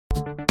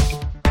Hello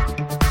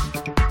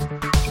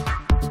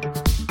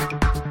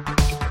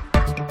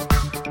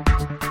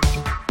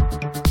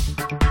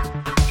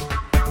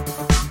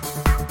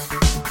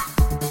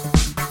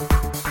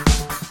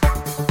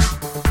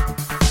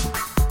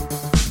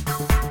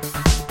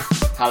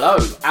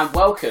and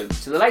welcome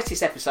to the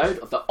latest episode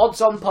of the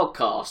Odds On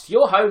podcast,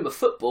 your home of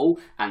football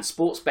and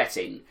sports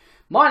betting.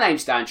 My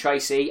name's Dan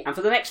Tracey, and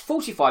for the next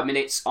 45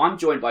 minutes I'm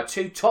joined by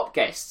two top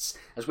guests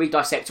as we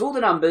dissect all the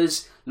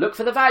numbers, look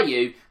for the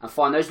value and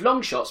find those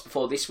long shots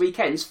before this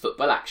weekend's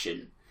football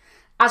action.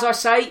 As I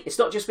say, it's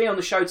not just me on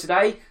the show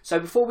today, so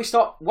before we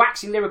start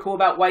waxing lyrical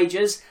about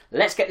wagers,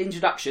 let's get the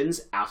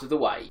introductions out of the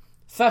way.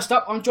 First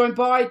up, I'm joined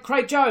by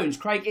Craig Jones.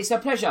 Craig, it's a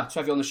pleasure to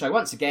have you on the show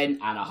once again,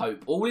 and I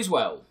hope all is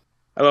well.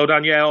 Hello,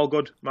 Dan. Yeah, all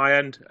good. My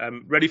end.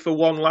 Ready for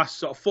one last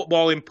sort of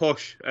footballing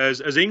push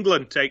as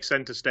England takes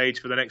centre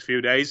stage for the next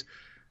few days.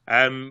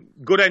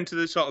 Good end to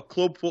the sort of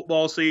club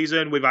football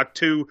season. We've had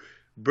two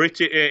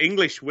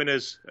English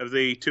winners of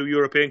the two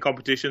European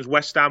competitions.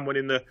 West Ham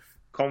winning the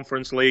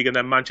Conference League, and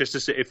then Manchester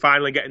City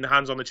finally getting their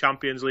hands on the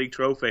Champions League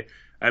trophy.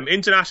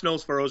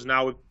 Internationals for us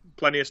now, with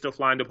plenty of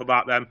stuff lined up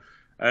about them.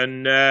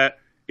 And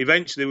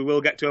eventually we will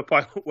get to a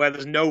point where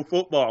there's no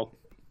football.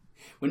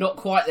 We're not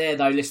quite there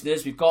though,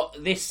 listeners. We've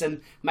got this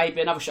and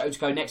maybe another show to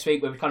go next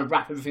week where we kind of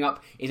wrap everything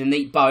up in a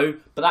neat bow.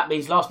 But that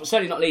means last but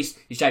certainly not least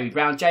is Jamie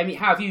Brown. Jamie,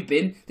 how have you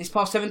been this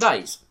past 7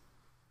 days?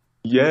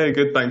 Yeah,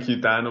 good. Thank you,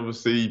 Dan.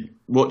 Obviously,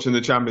 watching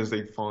the Champions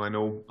League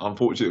final.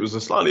 Unfortunately, it was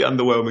a slightly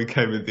underwhelming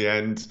game at the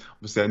end.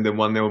 Obviously, ending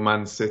 1-0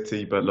 Man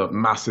City, but look,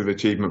 massive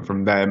achievement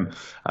from them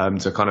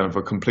to kind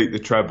of complete the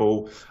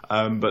treble.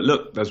 But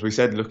look, as we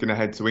said, looking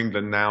ahead to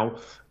England now,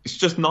 it's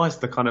just nice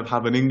to kind of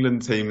have an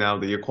England team now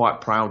that you're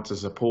quite proud to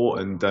support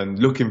and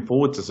looking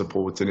forward to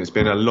supporting. It's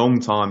been a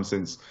long time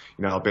since,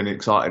 I've been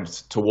excited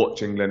to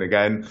watch England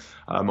again.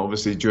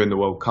 Obviously, during the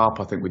World Cup,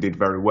 I think we did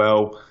very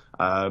well.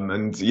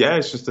 And yeah,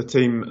 it's just a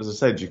team, as I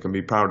said, you can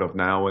be proud of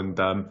now. And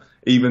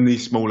even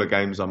these smaller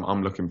games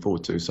I'm looking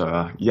forward to.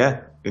 So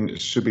yeah, it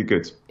should be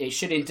good. It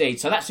should indeed.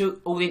 So that's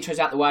all the intros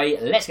out the way.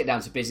 Let's get down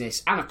to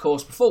business. And of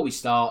course, before we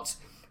start,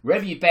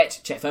 wherever you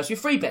bet, check first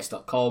with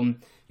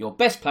freebets.com, your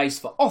best place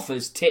for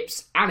offers,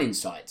 tips and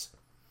insights.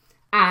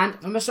 And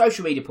from a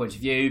social media point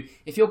of view,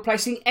 if you're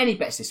placing any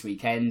bets this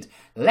weekend,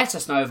 let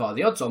us know via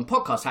the Odds On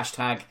podcast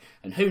hashtag,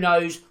 and who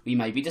knows, we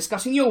may be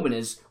discussing your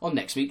winners on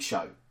next week's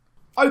show.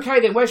 OK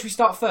then, where should we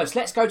start first?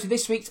 Let's go to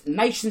this week's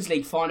Nations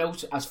League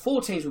finals, as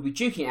 4 teams will be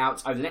duking it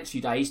out over the next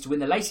few days to win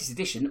the latest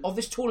edition of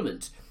this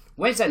tournament.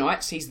 Wednesday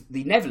night sees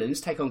the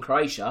Netherlands take on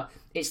Croatia.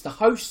 It's the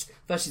hosts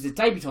versus the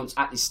debutants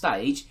at this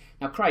stage.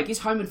 Now, Craig, is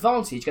home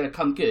advantage going to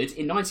come good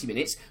in 90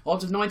 minutes,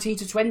 odds of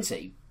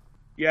 19-20?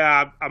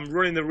 Yeah, I'm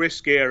running the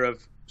risk here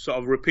of sort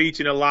of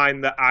repeating a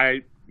line that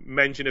I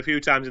mentioned a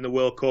few times in the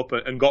World Cup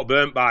and got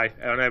burnt by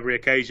on every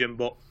occasion.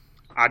 But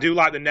I do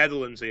like the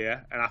Netherlands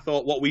here, and I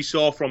thought what we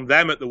saw from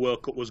them at the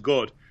World Cup was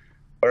good.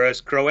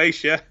 Whereas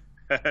Croatia,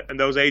 and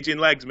those aging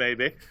legs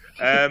maybe,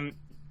 I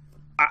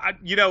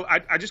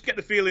just get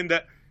the feeling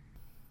that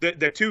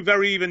they're two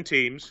very even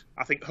teams.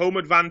 I think home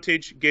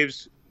advantage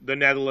gives the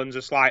Netherlands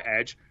a slight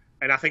edge.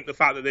 And I think the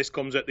fact that this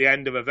comes at the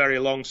end of a very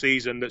long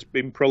season that's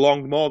been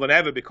prolonged more than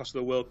ever because of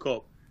the World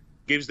Cup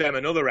gives them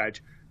another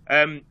edge.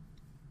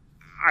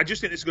 I just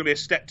think this is going to be a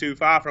step too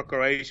far for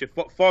Croatia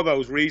for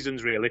those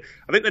reasons, really.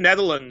 I think the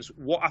Netherlands,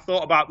 what I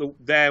thought about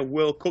their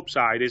World Cup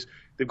side is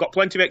they've got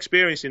plenty of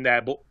experience in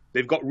there, but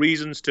they've got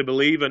reasons to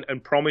believe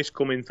and promise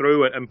coming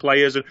through and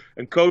players.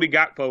 And Cody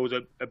Gakpo is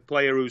a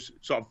player who's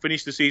sort of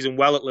finished the season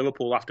well at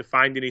Liverpool after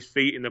finding his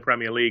feet in the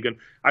Premier League. And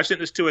I just think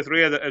there's 2 or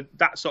 3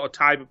 that sort of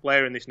type of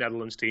player in this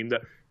Netherlands team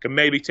that can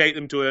maybe take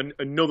them to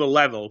another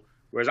level,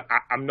 whereas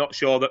I'm not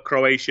sure that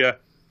Croatia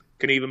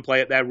can even play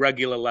at their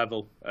regular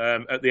level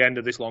at the end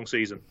of this long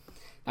season.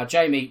 Now,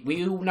 Jamie,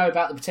 we all know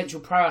about the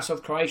potential prowess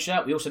of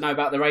Croatia. We also know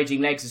about their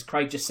ageing legs, as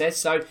Craig just says.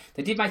 So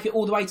they did make it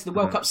all the way to the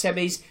World Cup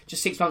semis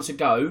just 6 months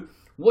ago.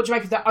 What do you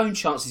make of their own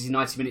chances in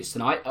 90 minutes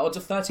tonight at odds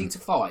of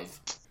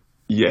 13-5?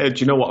 Yeah, do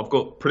you know what? I've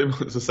got pretty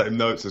much the same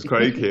notes as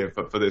Craig here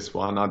for this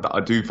one.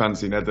 I do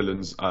fancy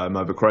Netherlands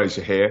over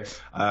Croatia here.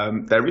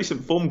 Their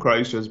recent form,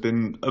 Croatia, has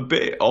been a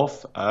bit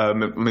off. I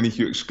mean, if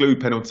you exclude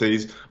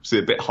penalties, obviously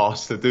a bit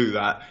harsh to do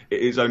that.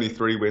 It is only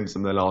 3 wins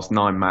in their last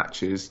 9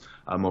 matches,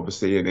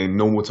 obviously in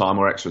normal time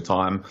or extra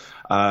time.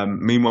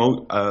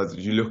 Meanwhile,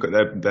 you look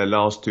at their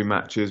last 2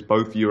 matches,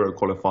 both Euro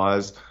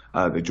qualifiers.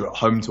 They drew at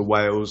home to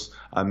Wales.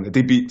 They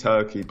did beat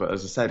Turkey, but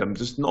as I said, I'm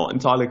just not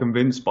entirely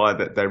convinced by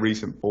their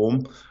recent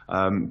form.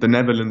 The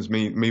Netherlands,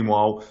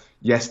 meanwhile,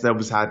 yes, they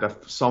always had a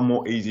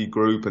somewhat easy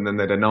group, and then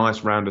they had a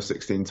nice round of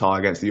 16 tie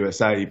against the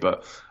USA.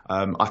 But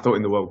I thought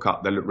in the World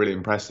Cup they looked really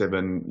impressive,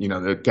 and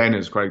again,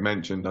 as Craig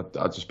mentioned,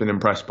 I've just been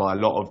impressed by a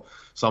lot of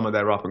some of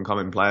their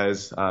up-and-coming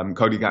players.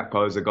 Cody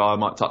Gakpo is a guy I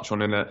might touch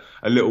on in a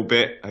little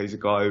bit. He's a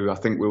guy who I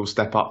think will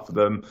step up for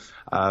them.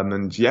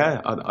 And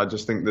yeah, I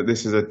just think that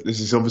this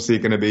is obviously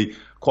going to be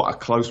quite a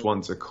close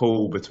one to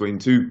call between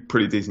 2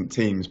 pretty decent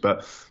teams.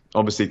 But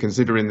obviously,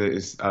 considering that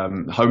it's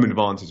home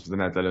advantage for the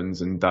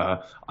Netherlands, and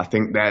I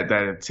think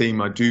their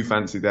team, I do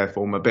fancy their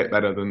form a bit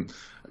better than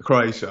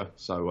Croatia.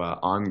 So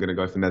I'm going to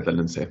go for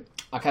Netherlands here.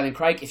 Okay then,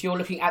 Craig, if you're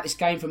looking at this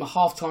game from a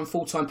half-time,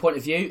 full-time point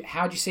of view,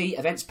 how do you see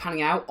events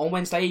panning out on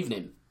Wednesday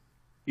evening?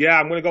 Yeah,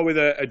 I'm going to go with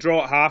a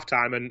draw at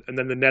half-time and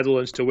then the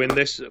Netherlands to win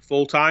this at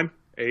full-time.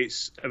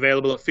 It's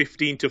available at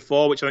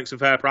 15-4, which I think is a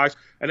fair price.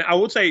 And I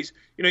would say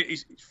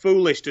it's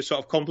foolish to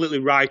sort of completely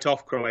write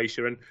off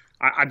Croatia. And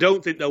I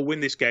don't think they'll win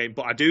this game,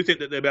 but I do think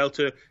that they'll be able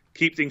to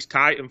keep things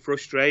tight and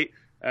frustrate.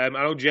 I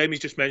know Jamie's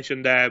just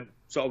mentioned their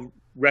sort of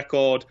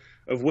record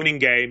of winning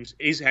games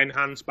is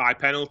enhanced by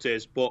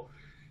penalties, but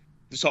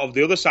sort of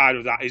the other side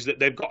of that is that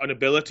they've got an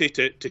ability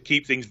to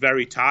keep things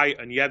very tight.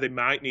 And yeah, they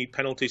might need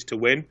penalties to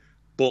win,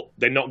 but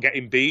they're not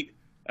getting beat.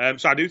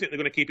 So I do think they're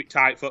going to keep it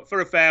tight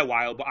for a fair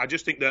while, but I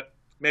just think that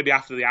maybe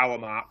after the hour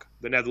mark,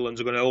 the Netherlands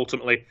are going to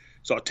ultimately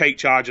sort of take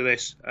charge of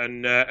this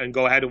and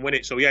go ahead and win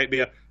it. So yeah, it'd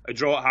be a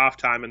draw at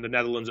half-time and the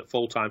Netherlands at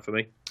full-time for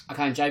me.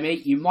 Okay, and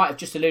Jamie, you might have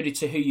just alluded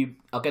to who you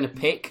are going to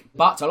pick,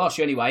 but I'll ask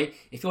you anyway.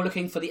 If you're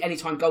looking for the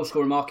anytime goal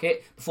scorer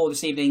market before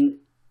this evening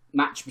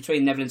match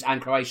between Netherlands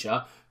and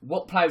Croatia,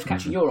 what player is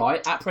catching your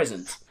eye at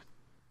present?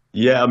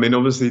 Yeah, I mean,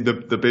 obviously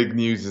the big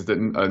news is that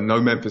no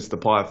Memphis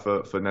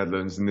Depay for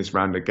Netherlands in this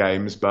round of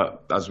games.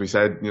 But as we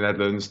said, the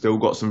Netherlands still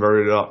got some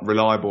very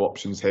reliable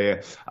options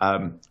here.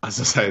 As I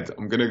said,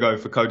 I'm going to go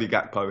for Cody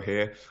Gakpo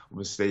here.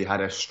 Obviously,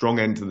 had a strong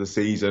end to the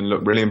season,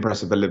 looked really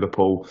impressive at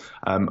Liverpool.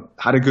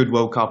 Had a good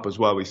World Cup as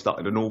well. He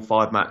started in all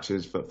 5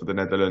 matches for the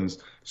Netherlands,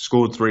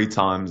 scored 3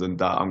 times,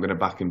 and I'm going to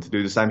back him to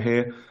do the same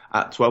here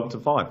at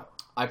 12-5.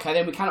 Okay,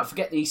 then we cannot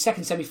forget the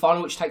second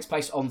semi-final, which takes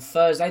place on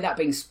Thursday, that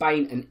being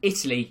Spain and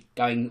Italy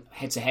going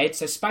head-to-head.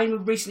 So Spain were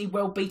recently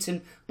well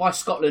beaten by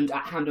Scotland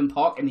at Hampden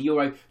Park in the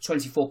Euro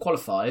 24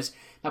 qualifiers.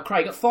 Now,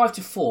 Craig, at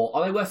 5-4,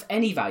 are they worth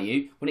any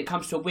value when it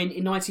comes to a win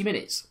in 90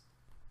 minutes?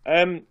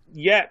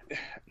 Yeah,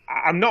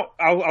 I'm not.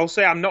 I'll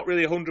say I'm not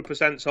really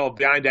 100% sort of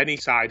behind any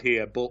side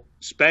here, but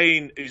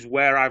Spain is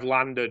where I've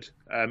landed.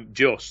 I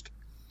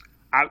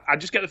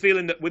just get the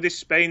feeling that with this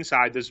Spain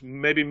side, there's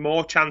maybe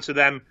more chance of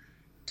them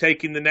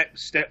taking the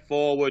next step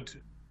forward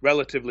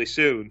relatively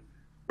soon,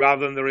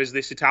 rather than there is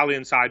this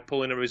Italian side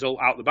pulling a result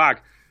out the bag.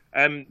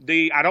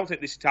 I don't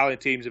think this Italian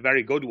team's a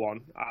very good one.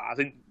 I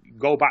think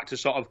go back to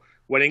sort of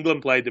when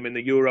England played them in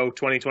the Euro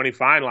 2020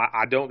 final.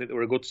 I don't think they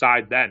were a good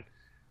side then.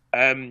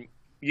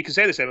 You can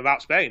say the same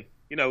about Spain.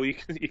 You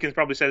can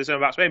probably say the same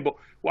about Spain. But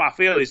what I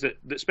feel is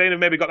that Spain have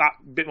maybe got that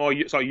bit more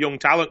sort of young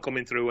talent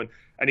coming through,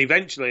 and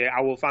eventually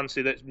I will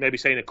fancy that maybe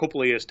say in a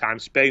couple of years' time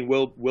Spain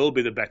will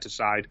be the better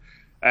side.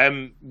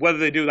 Whether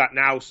they do that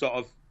now, sort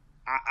of,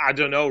 I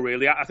don't know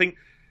really. I think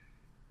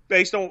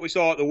based on what we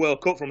saw at the World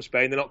Cup from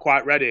Spain, they're not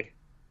quite ready.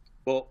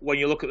 But when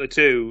you look at the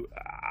two,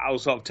 I'll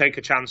sort of take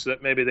a chance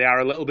that maybe they are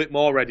a little bit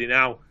more ready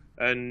now.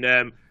 And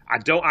I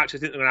don't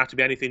actually think they're going to have to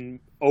be anything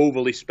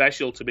overly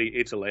special to beat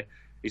Italy.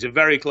 It's a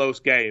very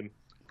close game.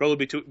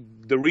 Probably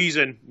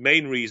the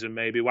main reason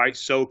maybe why it's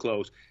so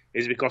close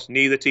is because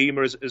neither team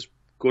are as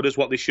good as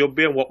what they should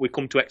be and what we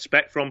come to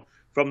expect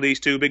from these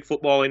two big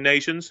footballing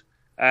nations.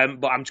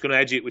 But I'm just going to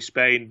edge it with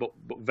Spain, but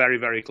very,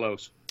 very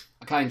close.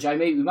 Okay, and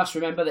Jamie, we must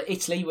remember that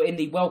Italy were in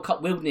the World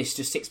Cup wilderness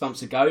just 6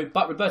 months ago,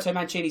 but Roberto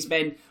Mancini's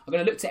men are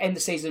going to look to end the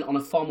season on a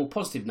far more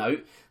positive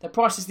note. Their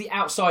price is the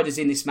outsiders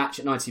in this match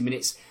at 90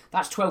 minutes.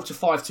 That's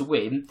 12-5 to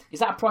win. Is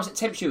that a price that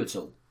tempts you at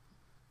all?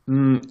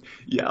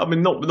 Yeah, I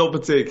mean, not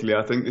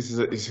particularly. I think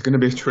it's going to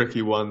be a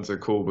tricky one to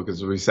call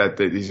because, as we said,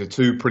 these are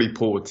two pretty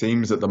poor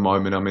teams at the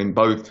moment. I mean,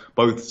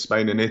 both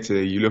Spain and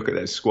Italy, you look at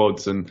their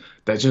squads and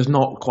they're just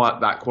not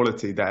quite that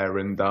quality there.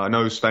 And I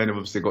know Spain have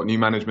obviously got new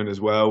management as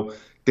well.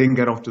 Didn't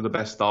get off to the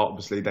best start.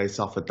 Obviously, they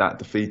suffered that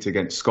defeat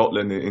against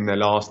Scotland in their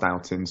last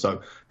outing.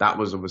 So that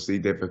was obviously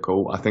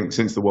difficult. I think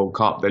since the World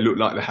Cup, they look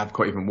like they have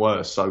got even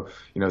worse. So,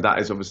 that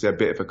is obviously a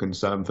bit of a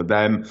concern for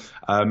them.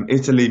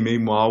 Italy,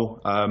 meanwhile,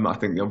 I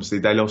think obviously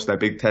they lost their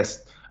big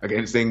test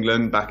against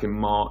England back in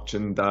March.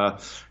 And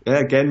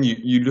again,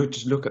 you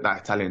just look at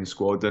that Italian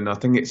squad and I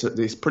think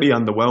it's pretty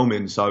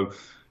underwhelming. So,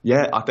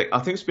 yeah, I think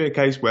it's be a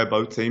case where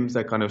both teams,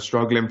 they're kind of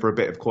struggling for a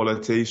bit of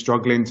quality,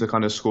 struggling to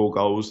kind of score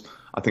goals.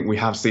 I think we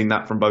have seen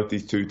that from both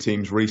these two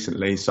teams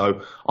recently.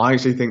 So I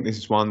actually think this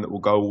is one that will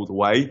go all the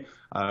way,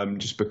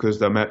 just because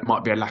there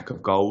might be a lack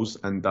of goals.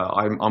 And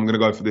I'm going to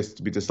go for this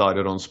to be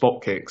decided on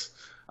spot kicks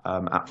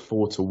at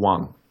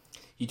 4-1.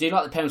 You do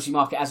like the penalty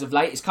market as of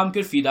late. It's come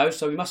good for you, though,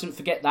 so we mustn't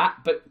forget that.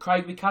 But,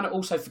 Craig, we cannot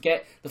also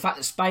forget the fact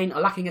that Spain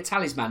are lacking a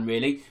talisman,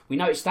 really. We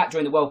noticed that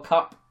during the World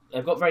Cup.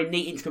 They've got very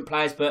neat, intricate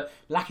players, but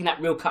lacking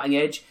that real cutting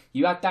edge.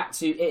 You add that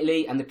to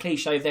Italy and the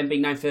cliche of them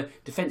being known for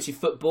defensive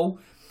football.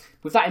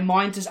 With that in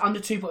mind, does under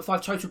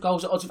 2.5 total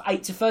goals at odds of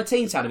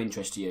 8-13 sound of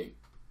interest to you?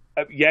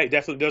 Yeah, it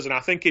definitely does. And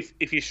I think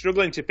if you're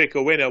struggling to pick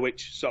a winner,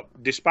 which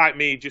despite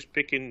me just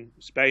picking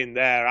Spain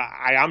there,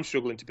 I am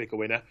struggling to pick a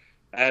winner.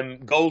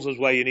 Goals is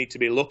where you need to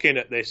be looking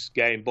at this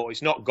game, but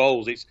it's not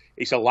goals,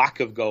 it's a lack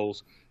of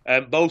goals.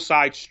 Both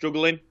sides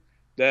struggling.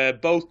 They're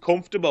both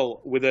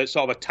comfortable with a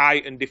sort of a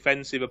tight and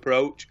defensive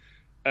approach,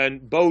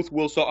 and both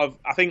will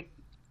I think,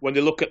 when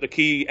they look at the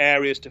key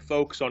areas to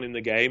focus on in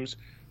the games,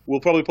 will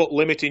probably put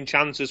limiting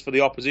chances for the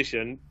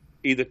opposition,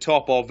 either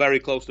top or very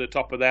close to the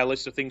top of their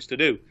list of things to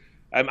do.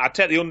 I'd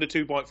take the under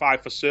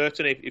 2.5 for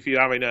certain if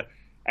you're having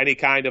any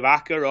kind of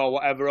acca or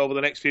whatever over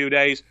the next few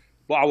days.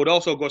 But I would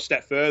also go a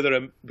step further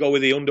and go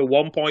with the under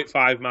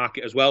 1.5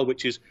 market as well,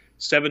 which is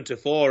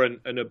 7-4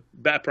 and a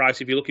better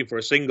price if you're looking for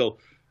a single.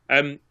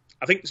 I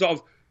think sort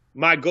of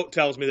my gut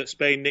tells me that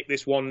Spain nicked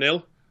this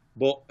 1-0,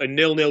 but a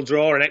 0-0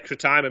 draw and extra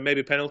time and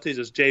maybe penalties,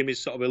 as Jamie's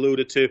sort of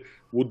alluded to,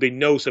 would be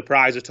no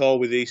surprise at all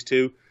with these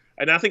two.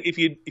 And I think if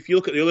you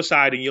look at the other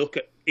side and you look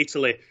at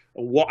Italy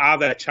and what are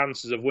their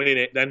chances of winning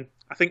it, then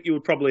I think you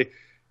would probably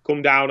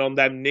come down on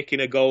them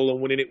nicking a goal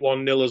and winning it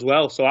 1-0 as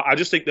well. So I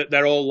just think that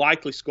they're all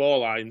likely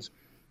scorelines.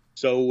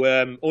 So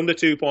under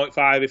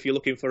 2.5 if you're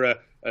looking for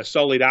a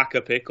solid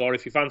acca pick, or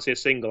if you fancy a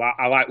single,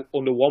 I like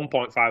under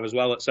 1.5 as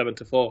well at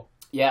 7-4.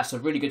 Yeah, it's a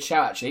really good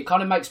shout, actually. It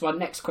kind of makes my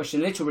next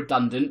question a little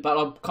redundant, but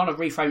I'll kind of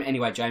reframe it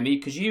anyway, Jamie,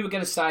 because you were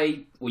going to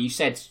say, well, you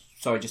said,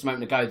 sorry, just a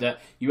moment ago,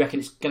 that you reckon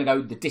it's going to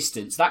go the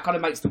distance. That kind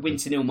of makes the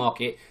win-to-nil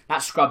market,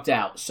 that's scrubbed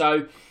out.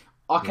 So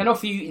I can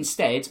offer you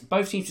instead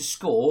both teams to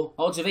score,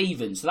 odds of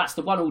even. So that's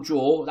the 1-1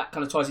 draw. That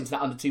kind of ties into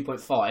that under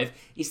 2.5.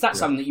 Is that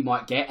something that you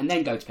might get and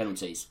then go to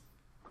penalties?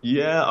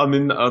 Yeah, I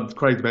mean,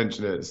 Craig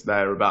mentioned it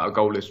there about a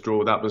goalless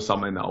draw. That was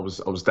something that I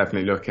was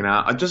definitely looking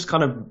at. I just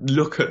kind of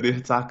look at the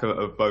attack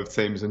of both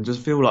teams and just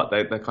feel like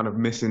they're kind of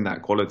missing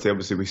that quality.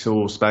 Obviously, we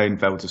saw Spain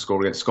fail to score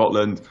against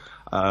Scotland.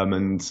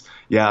 And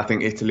yeah, I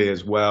think Italy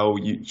as well.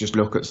 You just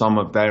look at some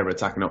of their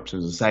attacking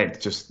options and say it's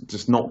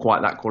just not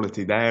quite that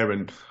quality there.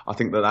 And I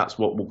think that's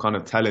what will kind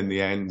of tell in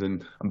the end.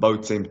 And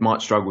both teams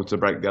might struggle to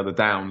break the other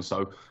down.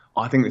 So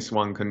I think this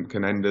one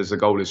can end as a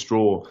goalless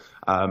draw.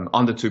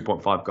 Under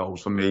 2.5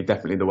 goals for me,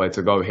 definitely the way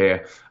to go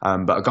here.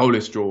 But a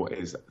goalless draw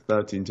is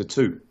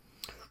 13-2.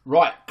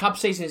 Right, club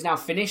season is now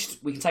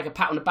finished. We can take a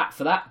pat on the back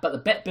for that, but the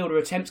bet builder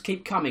attempts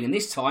keep coming, and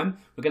this time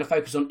we're going to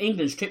focus on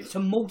England's trip to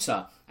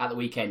Malta at the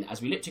weekend as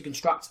we look to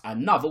construct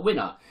another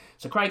winner.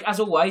 So Craig,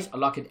 as always, I'd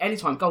like an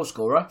anytime goal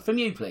scorer from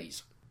you,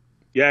 please.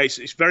 Yeah,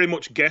 it's very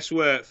much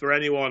guesswork for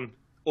anyone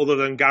other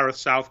than Gareth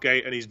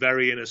Southgate and his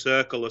very inner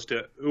circle as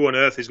to who on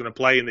earth is going to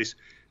play in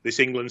this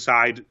England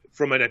side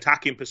from an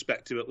attacking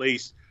perspective, at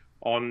least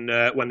on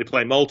when they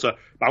play Malta.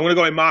 But I'm going to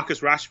go in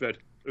Marcus Rashford,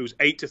 who's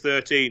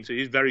 8-13, so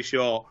he's very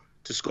short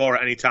to score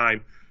at any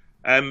time.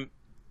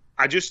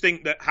 I just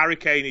think that Harry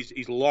Kane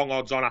is long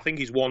odds on. I think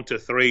he's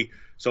 1-3,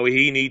 so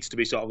he needs to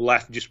be sort of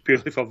left just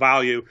purely for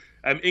value.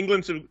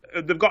 England,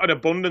 they've got an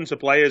abundance of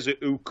players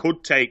who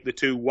could take the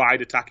two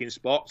wide attacking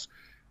spots.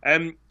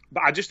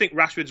 But I just think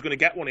Rashford's going to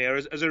get one here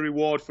as a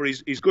reward for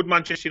his good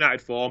Manchester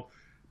United form.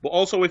 But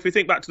also, if we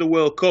think back to the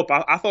World Cup,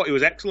 I thought he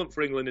was excellent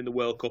for England in the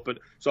World Cup and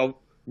so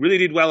really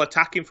did well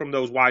attacking from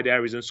those wide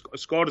areas and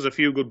scored us a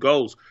few good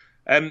goals.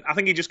 I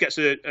think he just gets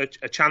a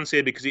chance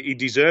here because he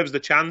deserves the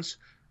chance.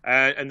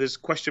 And there's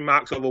question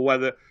marks over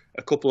whether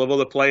a couple of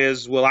other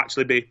players will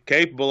actually be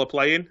capable of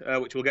playing,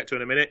 which we'll get to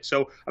in a minute.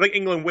 So I think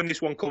England win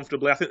this one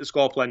comfortably. I think they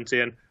score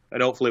plenty, and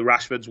hopefully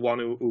Rashford's one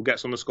who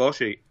gets on the score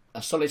sheet.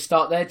 A solid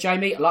start there,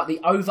 Jamie. I'd like the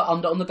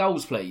over-under on the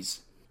goals,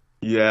 please.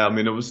 Yeah, I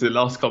mean, obviously the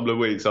last couple of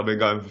weeks I've been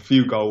going for a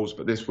few goals,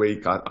 but this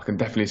week I can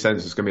definitely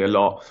sense it's going to be a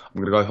lot.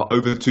 I'm going to go for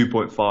over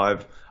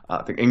 2.5.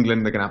 I think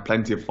England, they're going to have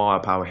plenty of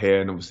firepower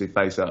here and obviously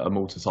face a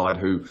Malta side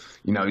who,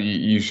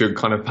 you should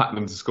kind of back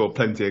them to score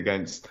plenty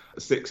against.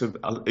 6 of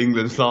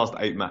England's last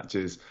 8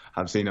 matches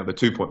have seen over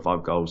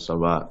 2.5 goals.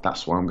 So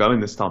that's where I'm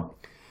going this time.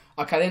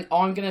 Okay, then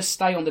I'm going to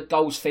stay on the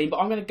goals theme, but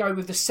I'm going to go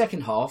with the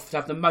second half to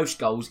have the most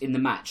goals in the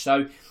match.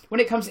 So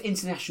when it comes to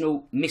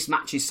international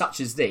mismatches such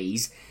as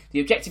these, the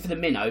objective for the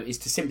minnow is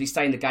to simply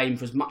stay in the game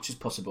for as much as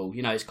possible.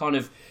 It's kind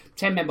of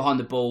 10 men behind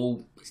the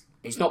ball.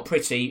 It's not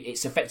pretty.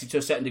 It's effective to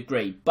a certain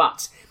degree.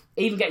 But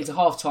even getting to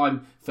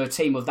half-time for a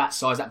team of that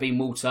size, that being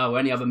Malta or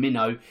any other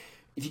minnow,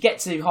 if you get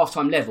to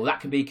half-time level, that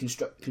can be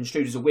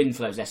construed as a win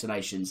for those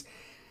destinations.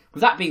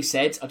 With that being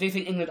said, I do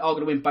think England are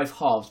going to win both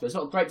halves, but there's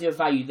not a great deal of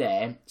value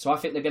there. So I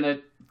think they're going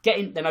to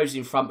get their noses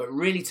in front, but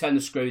really turn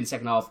the screw in the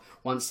second half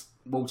once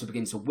Malta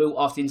begins to wilt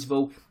after the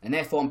interval. And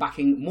therefore I'm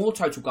backing more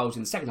total goals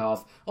in the second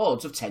half,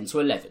 odds of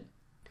 10-11.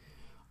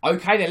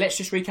 Okay, then let's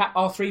just recap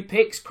our 3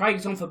 picks.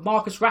 Craig's gone for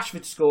Marcus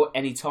Rashford to score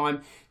any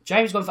time.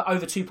 James gone for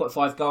over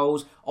 2.5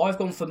 goals. I've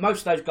gone for most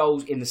of those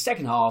goals in the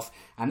second half.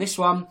 And this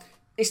one,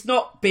 it's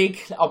not big,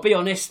 I'll be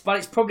honest, but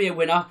it's probably a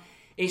winner.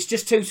 It's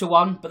just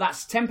 2-1, but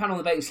that's £10 on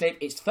the betting slip.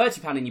 It's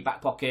 £30 in your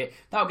back pocket.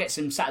 That'll get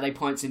some Saturday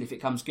pints in if it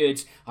comes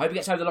good. I hope it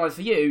gets over the line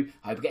for you.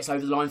 I hope it gets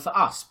over the line for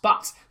us.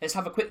 But let's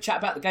have a quick chat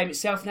about the game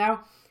itself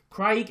now.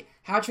 Craig,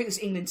 how do you think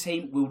this England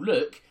team will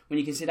look when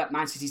you consider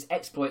Man City's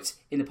exploits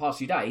in the past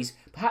few days?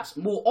 Perhaps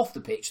more off the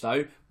pitch,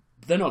 though,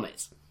 than on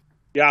it.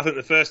 Yeah, I think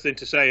the first thing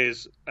to say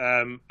is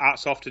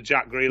hats off to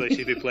Jack Grealish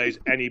if he plays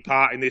any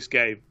part in this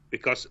game,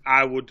 because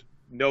I would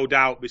no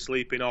doubt be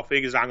sleeping off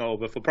his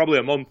hangover for probably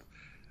a month.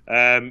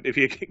 If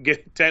you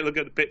take a look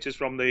at the pictures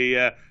from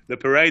the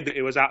parade that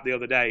he was at the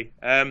other day.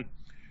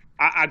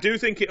 I do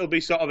think it'll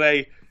be sort of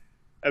a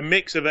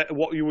mix of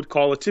what you would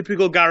call a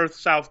typical Gareth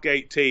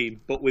Southgate team,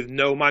 but with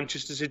no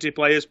Manchester City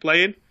players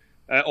playing,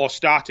 or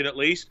starting at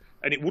least.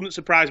 And it wouldn't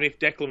surprise me if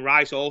Declan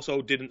Rice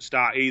also didn't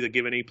start either,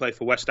 given he played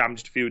for West Ham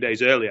just a few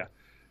days earlier.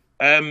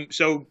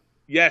 So,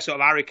 yeah, sort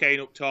of Harry Kane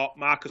up top,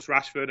 Marcus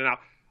Rashford, and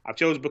I've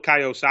chosen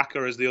Bukayo Saka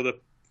as the other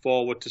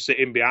forward to sit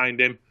in behind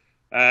him.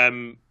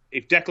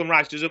 If Declan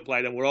Rice doesn't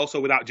play, then we're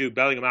also without Jude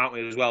Bellingham, aren't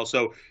we, as well?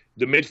 So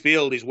the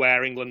midfield is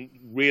where England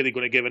really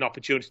going to give an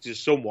opportunity to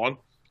someone.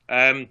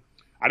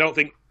 I don't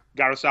think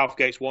Gareth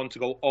Southgate's one to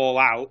go all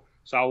out,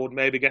 so I would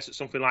maybe guess at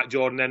something like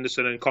Jordan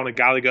Henderson and Conor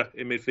Gallagher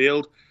in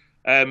midfield.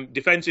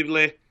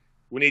 Defensively,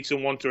 we need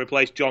someone to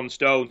replace John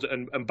Stones.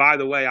 And by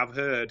the way, I've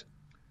heard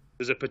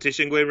there's a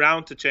petition going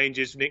round to change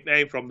his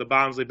nickname from the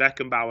Barnsley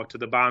Beckenbauer to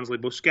the Barnsley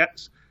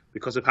Busquets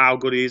because of how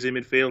good he is in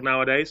midfield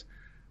nowadays.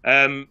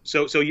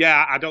 So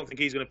yeah, I don't think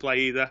he's going to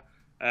play either.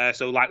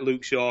 So like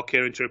Luke Shaw,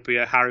 Kieran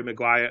Trippier, Harry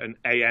Maguire and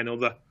AN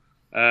other.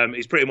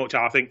 It's pretty much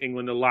how I think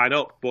England will line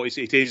up, but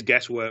it is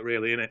guesswork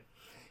really, isn't it?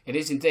 It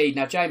is indeed.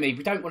 Now, Jamie,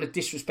 we don't want to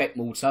disrespect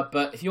Malta,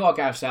 but if you are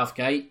Gareth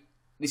Southgate,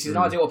 this is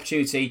an ideal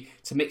opportunity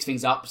to mix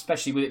things up,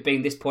 especially with it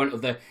being this point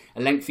of a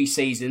lengthy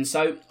season.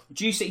 So,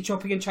 do you see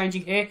chopping and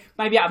changing here?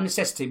 Maybe out of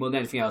necessity more than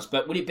anything else,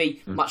 but would it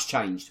be much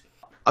changed?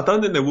 I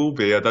don't think there will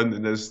be. I don't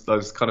think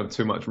there's kind of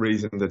too much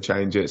reason to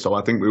change it. So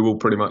I think we will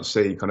pretty much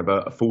see kind of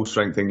a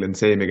full-strength England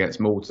team against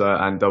Malta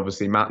and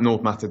obviously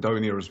North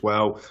Macedonia as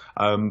well.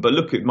 But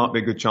look, it might be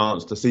a good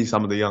chance to see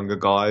some of the younger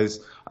guys.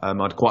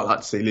 I'd quite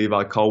like to see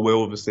Levi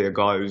Colwill, obviously a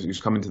guy who's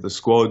come into the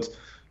squad.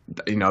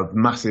 You know,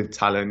 massive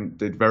talent,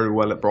 did very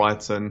well at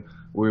Brighton.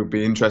 We'll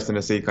be interesting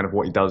to see kind of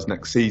what he does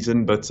next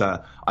season. But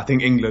I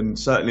think England,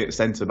 certainly at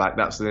centre-back,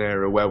 that's an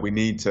area where we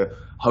need to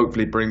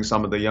hopefully bring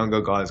some of the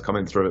younger guys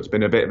coming through. It's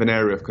been a bit of an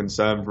area of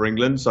concern for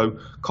England. So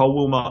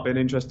Colwill might be an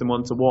interesting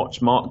one to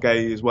watch. Mark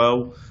Gay as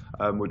well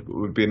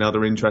would be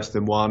another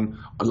interesting one.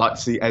 I'd like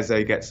to see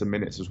Eze get some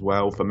minutes as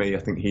well. For me, I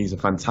think he's a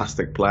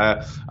fantastic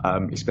player.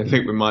 He's been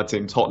linked with my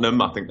team,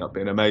 Tottenham. I think that'd be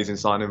an amazing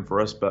signing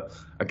for us. But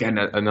again,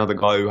 another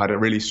guy who had a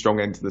really strong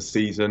end to the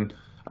season.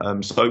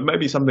 So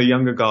maybe some of the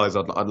younger guys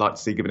I'd like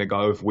to see giving a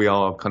go if we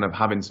are kind of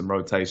having some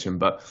rotation.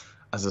 But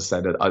as I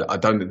said, I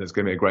don't think there's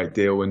going to be a great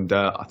deal. And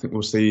I think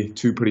we'll see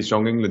two pretty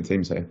strong England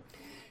teams here.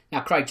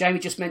 Now, Craig, Jamie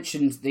just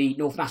mentioned the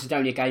North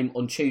Macedonia game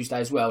on Tuesday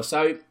as well.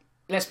 So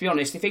let's be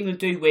honest, if England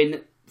do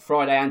win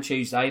Friday and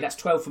Tuesday, that's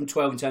 12 from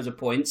 12 in terms of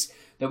points.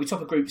 They'll be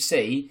top of Group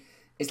C.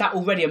 Is that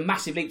already a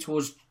massive leap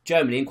towards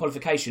Germany in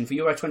qualification for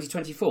Euro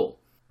 2024?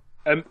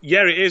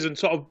 Yeah, it is. And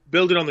sort of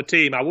building on the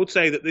team, I would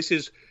say that this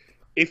is,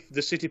 if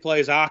the City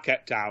players are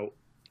kept out,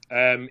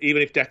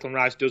 even if Declan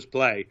Rice does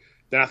play,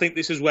 then I think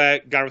this is where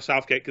Gareth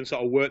Southgate can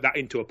sort of work that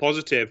into a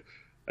positive.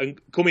 And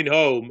coming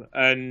home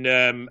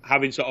and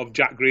having sort of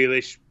Jack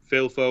Grealish,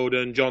 Phil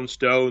Foden, John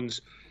Stones,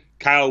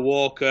 Kyle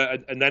Walker,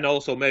 and then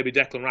also maybe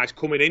Declan Rice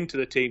coming into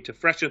the team to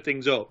freshen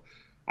things up.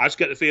 I just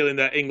get the feeling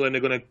that England are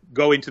going to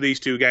go into these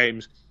two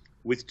games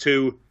with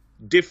two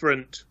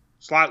different,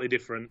 slightly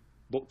different,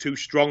 but two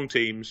strong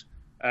teams,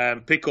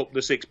 pick up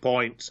the 6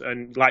 points,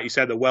 and like you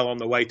said, they're well on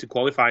the way to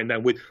qualifying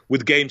then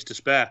with games to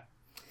spare.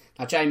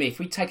 Now, Jamie, if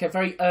we take a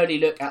very early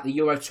look at the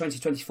Euro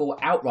 2024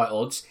 outright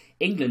odds,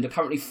 England are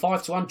currently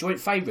 5-1 joint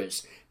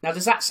favourites. Now,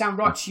 does that sound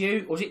right to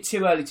you, or is it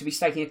too early to be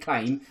staking a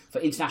claim for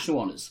international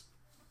honours?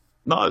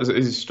 No,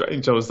 it's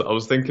strange. I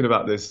was thinking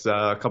about this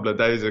a couple of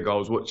days ago. I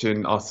was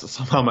watching. I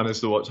somehow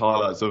managed to watch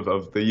highlights of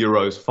the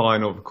Euros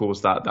final. Of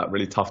course, that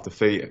really tough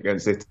defeat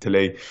against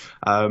Italy.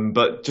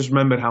 But just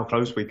remembered how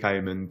close we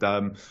came.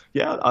 And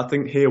yeah, I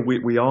think here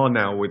we are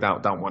now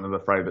without doubt one of the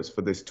favourites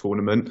for this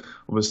tournament.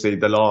 Obviously,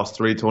 the last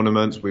three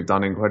tournaments we've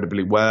done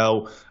incredibly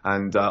well,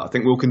 and I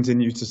think we'll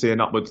continue to see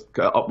an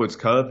upwards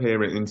curve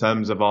here in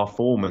terms of our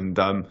form.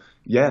 And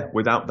yeah,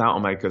 without doubt,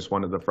 will make us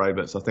one of the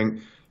favourites. I think,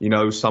 you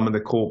know, some of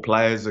the core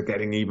players are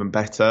getting even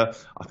better.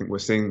 I think we're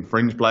seeing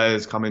fringe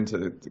players come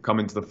into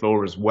the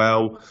floor as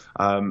well.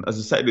 As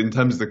I said, in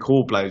terms of the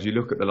core players, you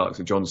look at the likes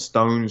of John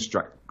Stones,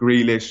 Jack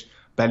Grealish,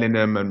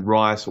 Bellingham and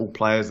Rice, all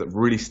players that have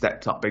really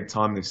stepped up big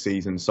time this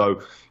season.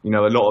 So, you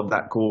know, a lot of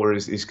that core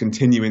is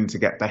continuing to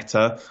get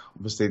better.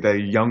 Obviously, they're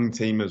a young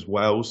team as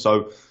well.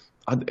 So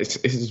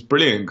it's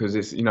brilliant because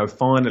it's, you know,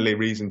 finally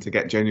reason to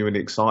get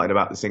genuinely excited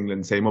about this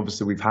England team.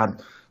 Obviously, we've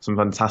had some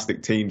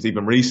fantastic teams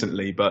even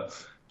recently, but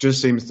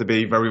just seems to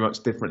be very much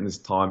different this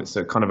time. It's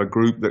a kind of a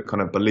group that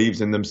kind of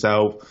believes in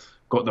themselves,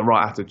 got the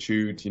right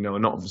attitude, you know,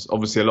 and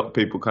obviously a lot of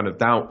people kind of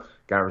doubt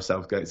Gareth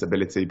Southgate's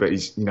ability, but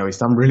he's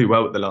done really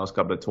well at the last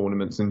couple of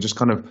tournaments and just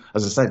kind of,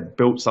 as I said,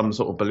 built some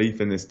sort of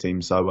belief in this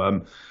team.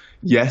 So,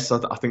 yes,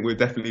 I think we're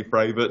definitely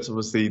favourites.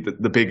 Obviously,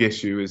 the big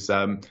issue is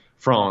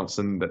France,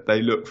 and that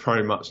they look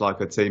very much like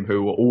a team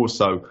who are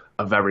also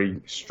a very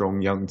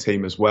strong young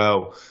team as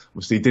well.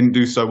 Obviously, didn't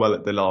do so well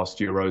at the last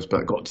Euros,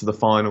 but got to the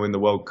final in the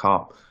World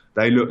Cup.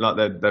 They look like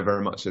they're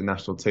very much a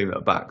national team at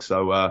the back.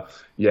 So,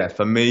 yeah,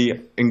 for me,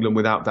 England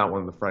without doubt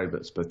one of the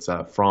favourites, but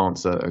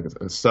France are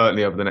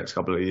certainly over the next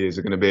couple of years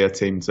are going to be a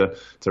team to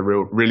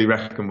really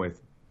reckon with.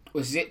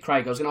 Well, this is it,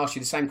 Craig. I was going to ask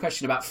you the same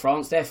question about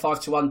France. They're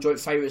 5-1 joint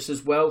favourites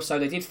as well, so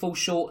they did fall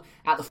short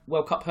at the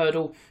World Cup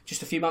hurdle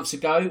just a few months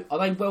ago. Are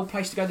they well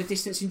placed to go the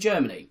distance in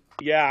Germany?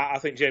 Yeah, I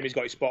think Jamie's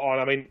got it spot on.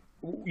 I mean,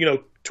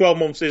 12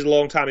 months is a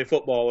long time in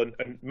football,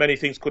 and many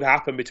things could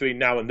happen between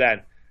now and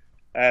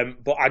then.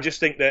 But I just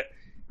think that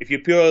if you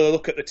purely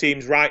look at the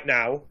teams right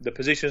now, the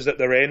positions that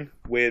they're in,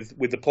 with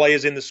the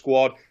players in the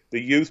squad,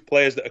 the youth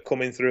players that are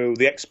coming through,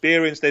 the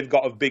experience they've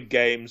got of big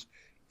games,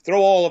 throw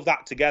all of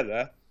that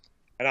together,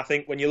 and I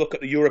think when you look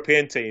at the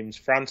European teams,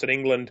 France and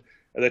England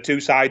are the two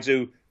sides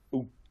who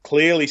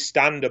clearly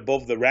stand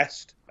above the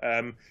rest.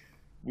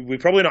 We've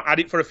probably not had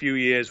it for a few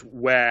years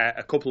where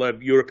a couple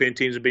of European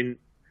teams have been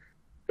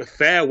a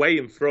fair way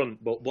in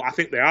front, but I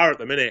think they are at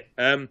the minute.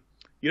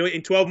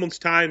 In 12 months'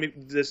 time,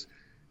 there's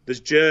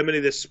Germany,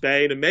 there's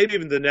Spain, and maybe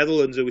even the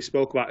Netherlands, who we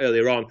spoke about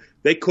earlier on.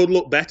 They could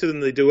look better than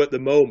they do at the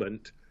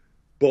moment,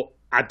 but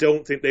I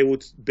don't think they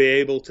would be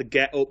able to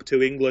get up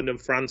to England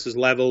and France's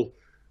level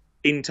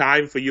in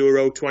time for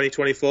Euro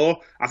 2024.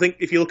 I think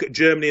if you look at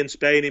Germany and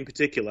Spain in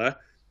particular,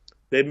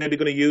 they're maybe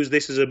going to use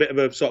this as a bit of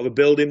a sort of a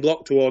building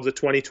block towards the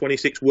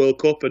 2026 World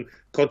Cup and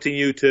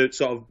continue to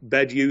sort of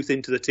bed youth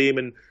into the team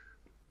and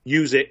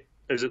use it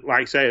as,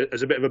 like I say,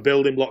 as a bit of a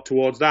building block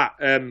towards that.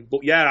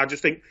 But yeah, I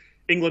just think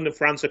England and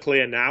France are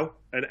clear now,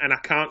 and I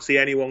can't see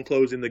anyone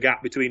closing the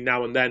gap between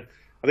now and then.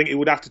 I think it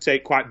would have to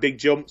take quite big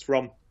jumps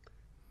from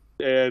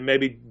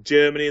maybe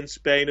Germany and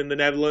Spain and the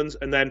Netherlands,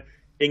 and then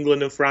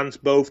England and France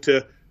both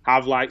to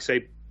have, like,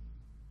 say,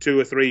 2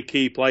 or 3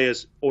 key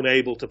players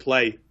unable to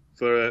play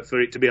for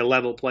it to be a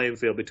level playing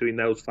field between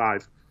those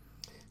 5.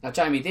 Now,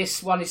 Jamie,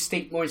 this one is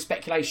steeped more in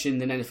speculation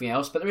than anything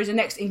else, but there is a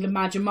next England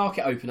manager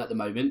market open at the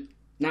moment.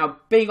 Now,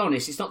 being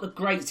honest, it's not the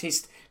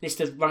greatest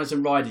list of runners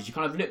and riders. You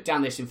kind of look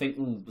down this and think,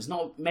 there's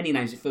not many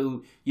names that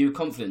fill you with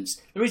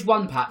confidence. There is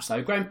one, perhaps,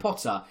 though, Graham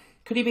Potter.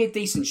 Could he be a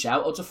decent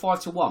shout? Odds are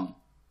 5-1.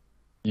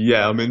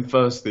 Yeah, I mean,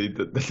 firstly,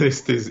 the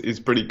list is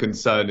pretty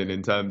concerning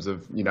in terms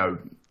of,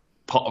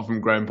 apart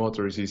from Graham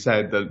Potter, as you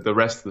said, the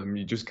rest of them,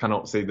 you just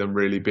cannot see them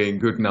really being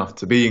good enough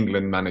to be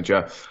England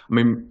manager. I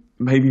mean,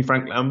 maybe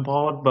Frank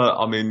Lampard, but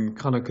I mean,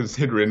 kind of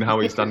considering how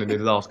he's done in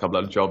his last couple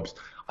of jobs,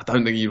 I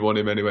don't think you'd want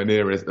him anywhere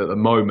near it at the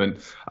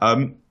moment.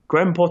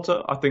 Graham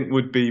Potter, I think,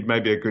 would be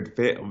maybe a good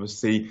fit.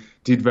 Obviously,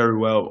 did very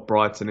well at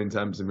Brighton in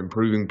terms of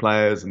improving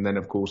players and then,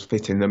 of course,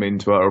 fitting them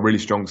into a really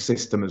strong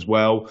system as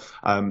well.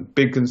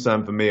 Big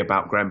concern for me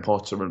about Graham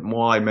Potter and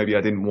why maybe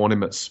I didn't want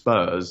him at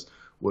Spurs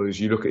was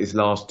you look at his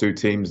last 2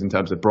 teams in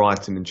terms of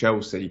Brighton and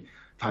Chelsea,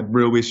 had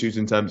real issues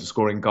in terms of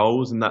scoring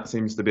goals, and that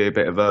seems to be a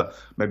bit of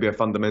maybe a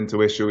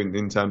fundamental issue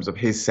in terms of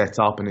his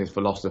setup and his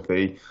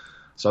philosophy.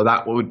 So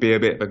that would be a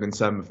bit of a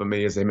concern for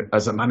me as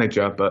a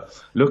manager.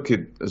 But look,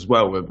 as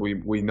well,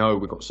 we know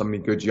we've got so many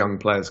good young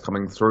players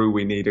coming through.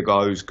 We need a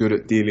guy who's good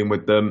at dealing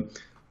with them.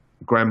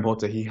 Graham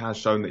Potter, he has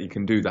shown that he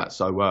can do that.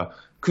 So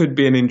could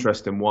be an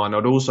interesting one.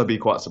 I'd also be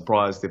quite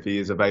surprised if he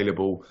is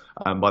available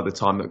by the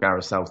time that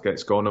Gareth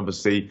Southgate's gone.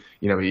 Obviously,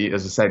 he,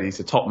 as I said, he's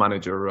a top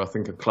manager. I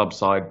think a club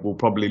side will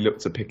probably look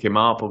to pick him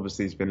up.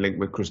 Obviously, he's been linked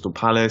with Crystal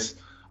Palace.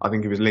 I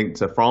think he was linked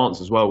to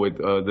France as well with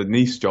the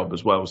Nice job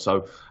as well.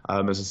 So,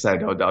 as I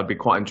said, I'd be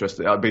quite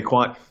interested. I'd be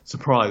quite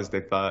surprised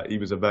if he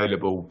was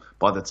available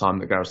by the time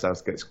that Gareth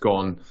Southgate's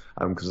gone,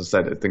 because I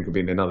said I think it'd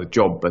be another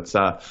job. But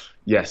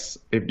yes,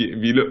 if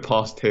you look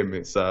past him,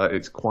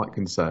 it's quite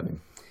concerning.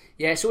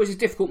 Yeah, it's always a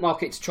difficult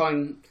market to try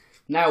and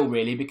nail,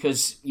 really,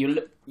 because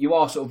you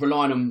are sort of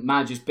relying on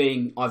managers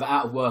being either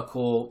out of work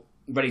or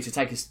ready to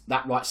take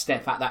that right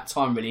step at that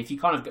time, really. If you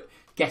kind of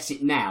guess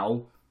it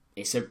now,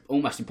 it's an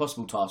almost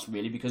impossible task,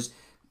 really, because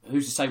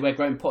who's to say where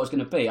Graham Potter's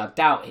going to be? I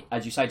doubt,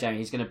 as you say, Jamie,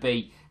 he's going to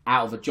be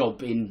out of a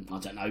job in, I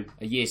don't know,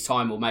 a year's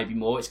time or maybe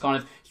more. It's kind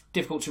of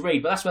difficult to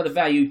read, but that's where the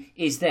value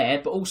is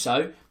there. But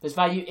also, there's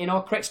value in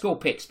our correct score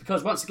picks,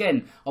 because once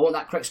again, I want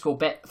that correct score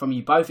bet from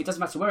you both. It doesn't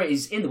matter where it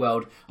is in the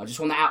world. I just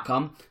want the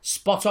outcome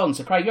spot on.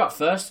 So, Craig, you're up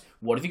first.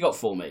 What have you got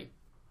for me?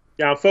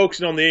 Yeah, I'm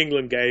focusing on the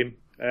England game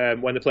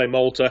when they play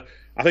Malta.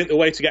 I think the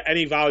way to get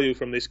any value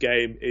from this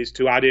game is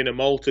to add in a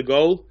Malta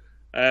goal.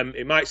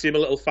 It might seem a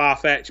little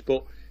far-fetched,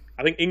 but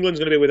I think England's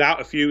going to be without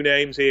a few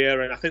names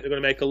here, and I think they're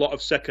going to make a lot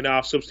of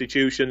second-half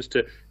substitutions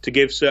to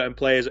give certain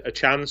players a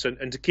chance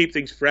and to keep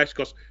things fresh,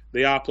 because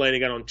they are playing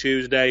again on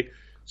Tuesday.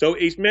 So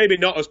it's maybe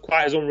not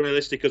quite as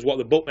unrealistic as what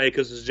the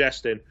bookmakers are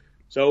suggesting.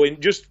 So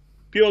just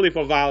purely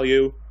for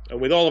value,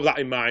 and with all of that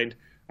in mind,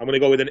 I'm going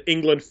to go with an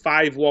England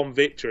 5-1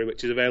 victory,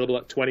 which is available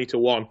at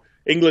 20-1.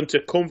 England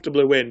to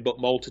comfortably win, but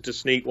Malta to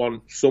sneak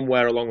one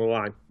somewhere along the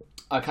line.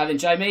 Okay then,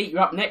 Jamie, you're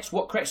up next.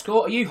 What correct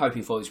score are you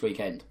hoping for this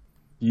weekend?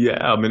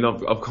 Yeah, I mean,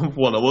 I've gone for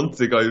one. I wanted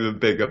to go even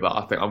bigger, but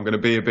I think I'm going to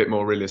be a bit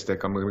more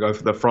realistic. I'm going to go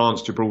for the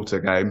France-Gibraltar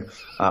game.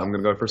 I'm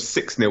going to go for a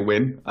 6-0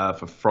 win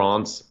for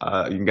France.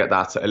 You can get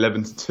that at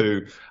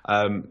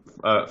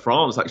 11-2.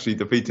 France actually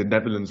defeated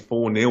Netherlands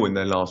 4-0 in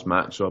their last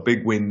match, so a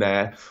big win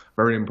there.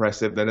 Very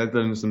impressive. The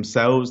Netherlands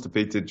themselves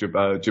defeated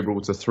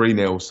Gibraltar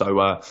 3-0,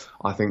 so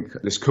I think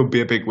this could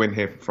be a big win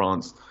here for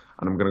France.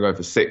 And I'm going to go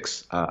for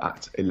 6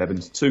 at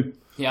 11-2.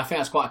 Yeah, I think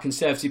that's quite a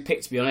conservative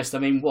pick, to be honest. I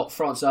mean,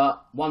 France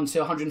are 1 to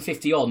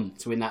 150 on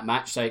to win that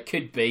match, so it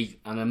could be,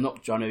 and I'm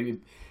not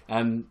trying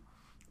to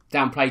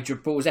downplay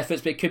Gibraltar's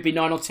efforts, but it could be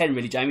 9 or 10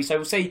 really, Jamie. So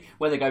we'll see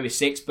where they go with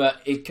 6,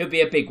 but it could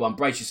be a big one.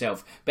 Brace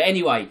yourself. But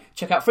anyway,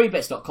 check out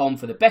freebets.com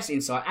for the best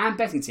insight and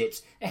betting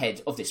tips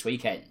ahead of this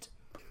weekend.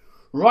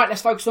 Right,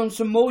 let's focus on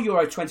some more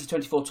Euro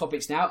 2024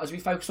 topics now as we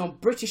focus on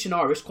British and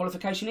Irish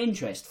qualification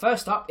interest.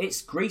 First up,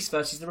 it's Greece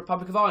versus the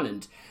Republic of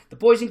Ireland. The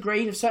boys in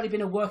green have certainly been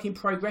a work in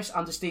progress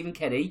under Stephen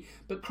Kenny,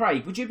 but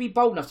Craig, would you be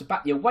bold enough to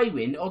back the away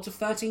win odds of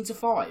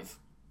 13-5?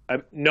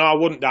 No, I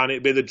wouldn't, Dan.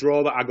 It'd be the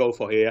draw that I go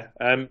for here.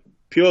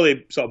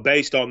 Purely sort of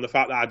based on the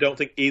fact that I don't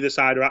think either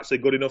side are actually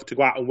good enough to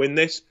go out and win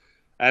this.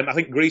 I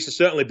think Greece is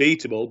certainly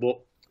beatable,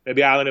 but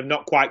maybe Ireland have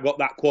not quite got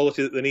that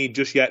quality that they need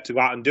just yet to go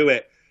out and do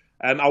it.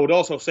 I would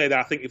also say that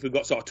I think if we've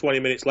got sort of 20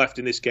 minutes left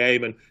in this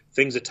game and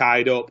things are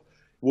tied up, it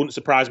wouldn't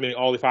surprise me at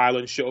all if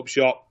Ireland shut up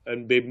shop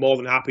and be more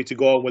than happy to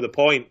go on with a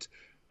point.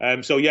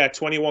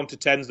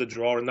 21-10 is the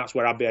draw, and that's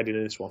where I'd be heading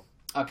in this one.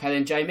 OK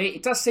then, Jamie.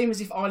 It does seem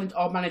as if Ireland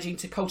are managing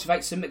to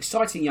cultivate some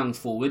exciting young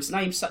forwards,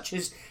 names such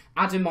as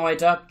Adam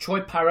Ida,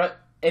 Troy Parrott,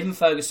 Evan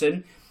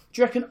Ferguson.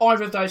 Do you reckon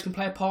either of those can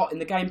play a part in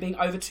the game being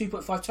over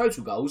 2.5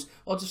 total goals,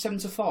 odds of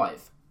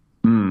 7-5?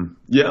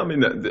 Yeah, I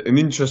mean, an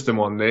interesting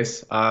one,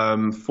 this.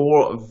 4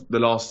 of the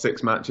last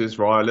 6 matches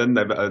for Ireland,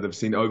 they've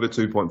seen over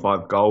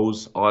 2.5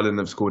 goals. Ireland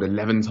have scored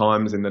 11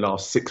 times in the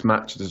last 6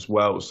 matches as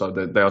well, so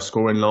they are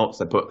scoring lots.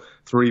 They put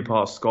 3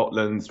 past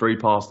Scotland, 3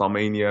 past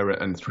Armenia,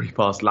 and 3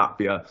 past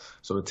Latvia.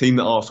 So a team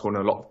that are scoring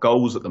a lot of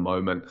goals at the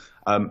moment.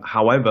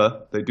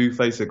 However, they do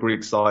face a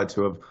Greek side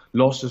who have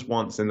lost just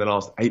once in the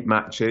last 8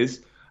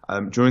 matches.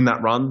 During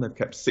that run, they've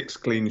kept 6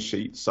 clean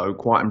sheets, so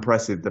quite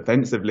impressive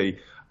defensively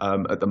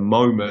at the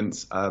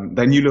moment.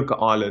 Then you look at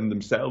Ireland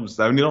themselves.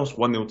 They only lost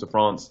 1-0 to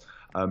France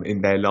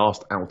in their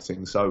last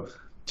outing. So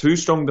 2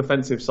 strong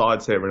defensive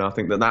sides here, and I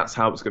think that's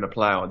how it's going to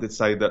play out. I did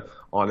say that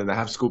Ireland, they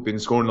have been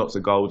scoring lots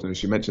of goals, and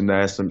as you mentioned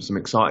there, some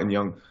exciting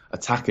young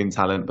attacking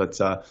talent, but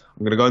I'm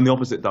going to go in the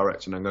opposite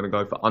direction. I'm going to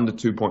go for under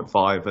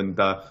 2.5, and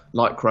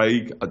like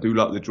Craig, I do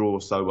like the draw,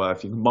 so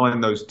if you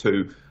combine those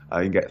two,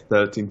 you can get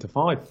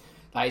 13-5.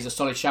 That is a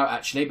solid shout,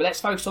 actually. But let's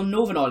focus on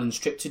Northern Ireland's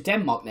trip to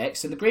Denmark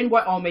next. And the Green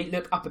White Army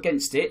look up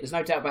against it. There's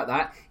no doubt about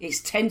that.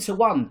 It's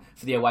 10-1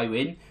 for the away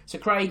win. So,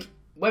 Craig,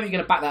 whether you're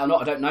going to back that or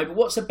not, I don't know. But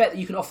what's a bet that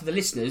you can offer the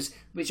listeners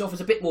which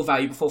offers a bit more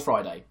value before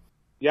Friday?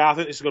 Yeah, I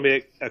think this is going to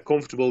be a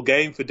comfortable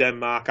game for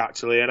Denmark,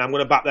 actually. And I'm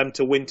going to back them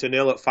to win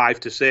 0 at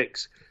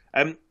 5-6.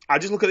 I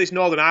just look at this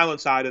Northern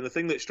Ireland side, and the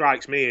thing that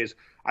strikes me is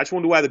I just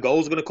wonder where the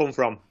goals are going to come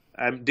from.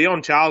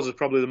 Dion Charles is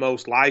probably the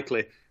most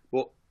likely.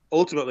 But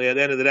ultimately, at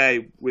the end of the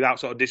day, without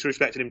sort of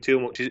disrespecting him too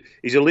much,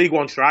 he's a League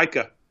One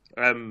striker,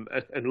 and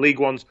League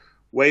One's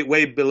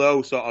way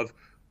below sort of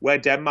where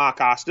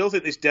Denmark are. I still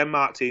think this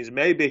Denmark team is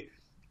maybe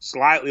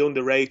slightly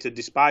underrated,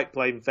 despite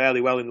playing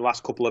fairly well in the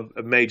last couple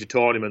of major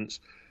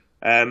tournaments.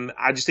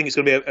 I just think it's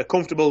going to be a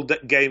comfortable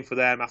game for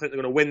them. I think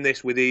they're going to win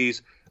this with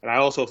ease, and I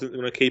also think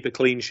they're going to keep a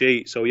clean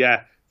sheet. So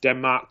yeah,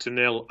 Denmark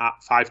 0 at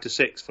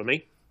 5-6 for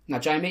me. Now,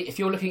 Jamie, if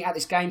you're looking at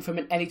this game from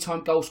an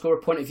anytime goal scorer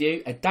point of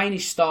view, a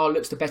Danish star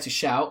looks the better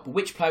shout, but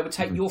which player would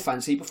take your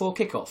fancy before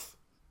kick-off?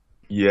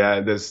 Yeah,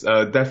 there's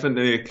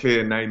definitely a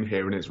clear name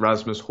here, and it's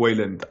Rasmus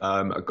Højlund,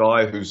 a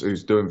guy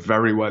who's doing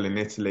very well in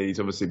Italy. He's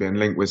obviously been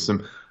linked with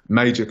some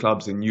major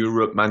clubs in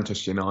Europe.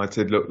 Manchester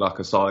United look like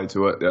a side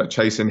who are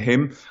chasing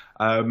him.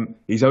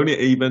 He's only at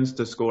evens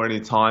to score any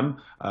time,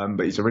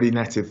 but he's already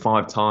netted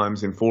 5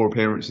 times in 4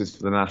 appearances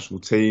for the national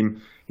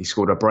team. He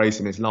scored a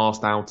brace in his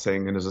last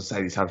outing, and as I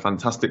say, he's had a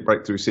fantastic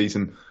breakthrough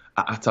season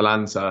at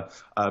Atalanta.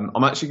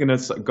 I'm actually going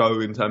to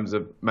go in terms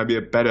of maybe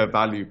a better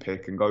value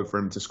pick and go for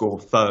him to score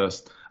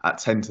first at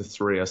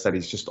 10-3. I said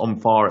he's just on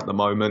fire at the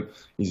moment.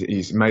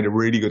 He's made a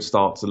really good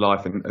start to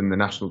life in the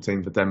national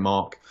team for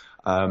Denmark,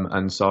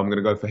 and so I'm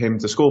going to go for him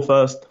to score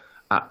first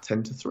at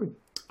 10-3.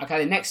 Okay,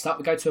 then next up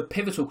we go to a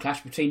pivotal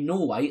clash between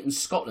Norway and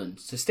Scotland.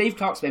 So Steve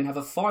Clarke's men have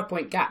a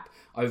 5-point gap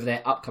over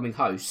their upcoming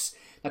hosts.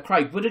 Now,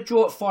 Craig, would a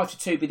draw at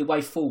 5-2 be the way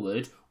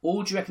forward,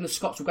 or do you reckon the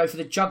Scots will go for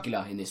the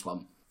jugular in this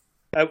one?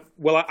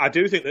 Well, I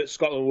do think that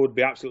Scotland would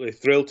be absolutely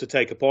thrilled to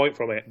take a point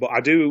from it, but I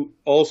do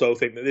also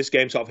think that this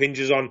game sort of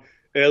hinges on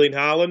Erling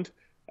Haaland.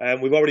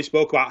 We've already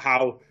spoke about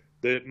how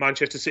the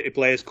Manchester City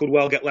players could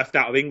well get left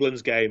out of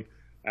England's game,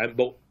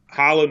 but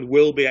Haaland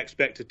will be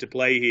expected to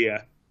play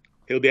here.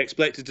 He'll be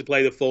expected to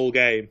play the full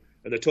game,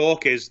 and the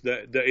talk is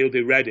that he'll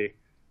be ready.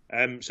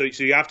 So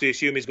you have to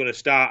assume he's going to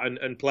start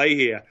and play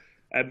here.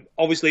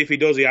 Obviously, if he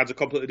does, he adds a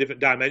completely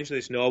different dimension to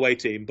this Norway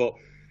team. But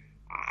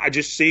I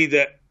just see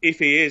that if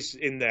he is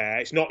in there,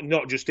 it's not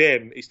just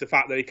him. It's the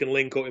fact that he can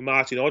link up with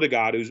Martin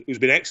Odegaard, who's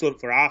been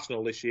excellent for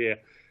Arsenal this year.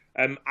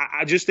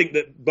 I just think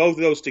that both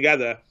of those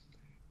together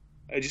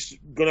are just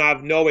going to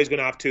have Norway's going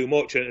to have too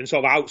much and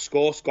sort of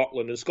outscore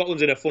Scotland. And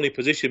Scotland's in a funny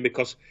position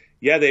because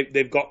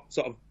they've got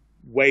sort of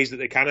ways that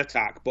they can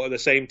attack, but at the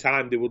same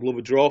time they would love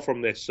a draw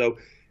from this. So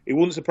it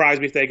wouldn't surprise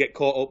me if they get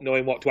caught up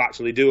knowing what to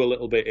actually do a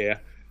little bit here.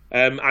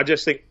 I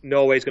just think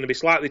Norway's going to be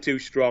slightly too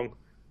strong.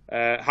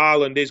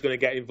 Haaland is going to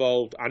get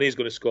involved and he's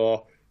going to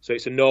score. So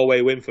it's a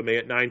Norway win for me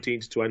at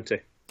 19-20.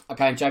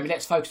 Okay, Jamie,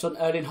 let's focus on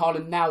Erling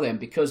Haaland now then,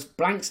 because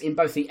blanks in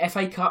both the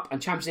FA Cup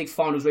and Champions League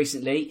finals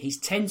recently.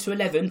 He's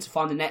 10-11 to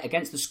find the net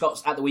against the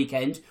Scots at the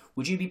weekend.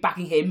 Would you be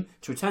backing him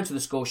to return to the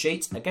score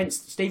sheet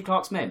against Steve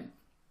Clarke's men?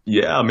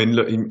 Yeah, I mean,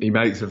 look, he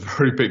makes a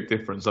very big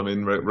difference. I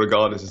mean,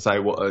 regardless of say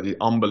what an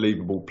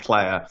unbelievable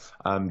player.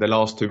 The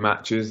last two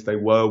matches, they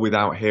were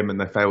without him and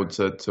they failed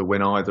to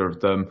win either of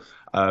them.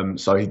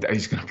 So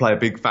he's going to play a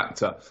big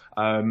factor.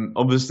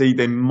 Obviously,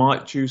 they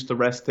might choose to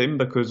rest him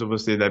because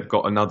obviously they've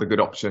got another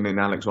good option in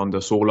Alexander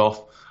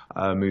Sorloth,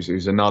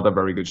 who's another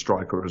very good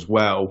striker as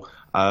well.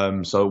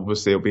 So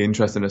obviously it'll be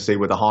interesting to see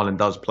whether Haaland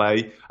does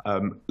play.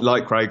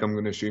 Like Craig, I'm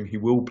going to assume he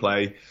will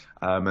play.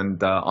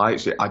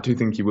 I do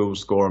think he will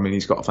score. I mean,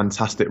 he's got a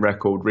fantastic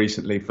record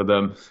recently for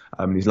them.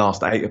 In his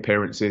last 8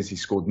 appearances, he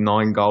scored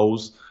 9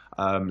 goals.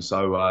 I'm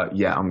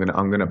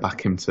gonna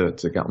back him to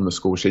get on the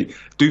score sheet.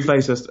 Do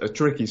face a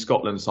tricky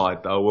Scotland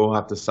side though. We'll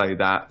have to say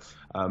that.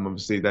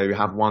 Obviously they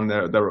have won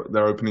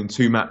their opening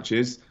 2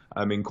 matches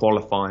in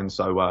qualifying,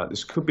 so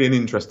this could be an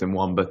interesting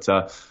one. But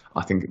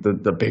I think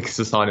the biggest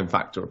deciding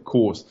factor, of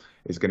course,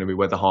 is going to be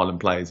whether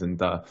Haaland plays.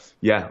 And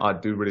I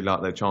do really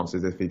like their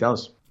chances if he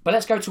does. But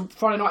let's go to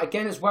Friday night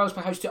again as Wales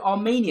play host to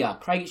Armenia.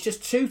 Craig, it's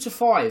just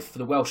 2-5 for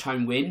the Welsh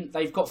home win.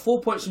 They've got 4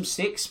 points from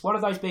 6, one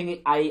of those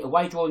being a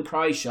away draw in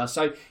Croatia.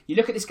 So you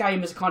look at this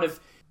game as a kind of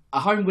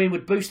a home win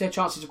would boost their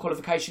chances of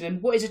qualification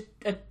in what is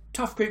a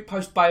tough group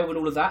post-Bale and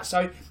all of that.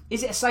 So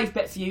is it a safe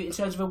bet for you in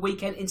terms of a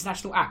weekend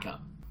international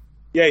ACCA?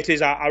 Yeah, it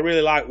is. I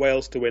really like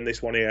Wales to win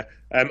this one here.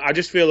 I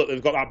just feel that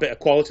they've got that bit of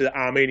quality that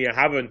Armenia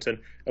haven't. And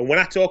when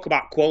I talk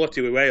about quality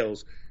with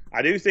Wales,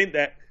 I do think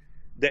that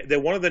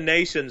they're one of the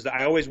nations that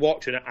I always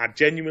watch, and I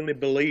genuinely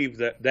believe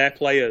that their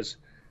players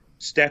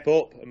step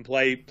up and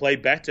play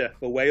better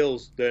for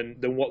Wales than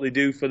what they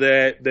do for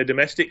their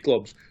domestic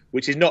clubs,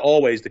 which is not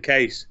always the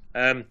case.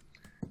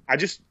 I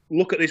just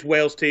look at this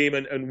Wales team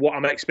and what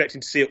I'm expecting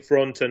to see up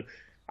front, and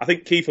I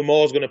think Kiefer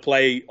Moore's going to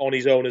play on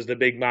his own as the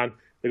big man.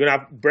 They're going to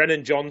have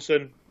Brennan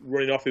Johnson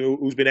running off,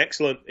 who's been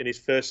excellent in his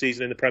first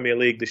season in the Premier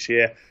League this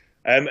year.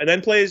 And then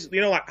players,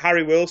 like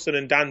Harry Wilson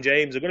and Dan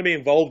James are going to be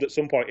involved at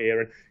some point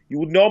here. And you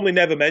would normally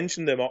never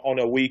mention them on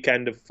a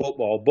weekend of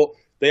football, but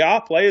they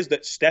are players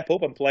that step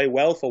up and play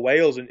well for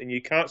Wales, and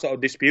you can't sort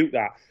of dispute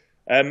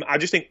that. I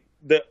just think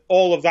that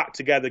all of that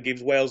together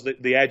gives Wales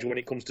the edge when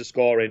it comes to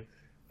scoring.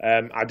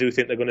 I do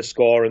think they're going to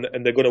score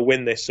and they're going to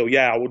win this. So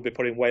yeah, I would be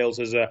putting Wales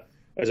as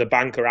a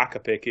banker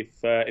ACCA pick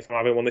if I'm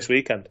having one this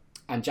weekend.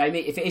 And Jamie,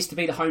 if it is to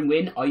be the home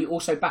win, are you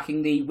also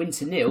backing the win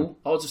to nil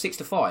odds of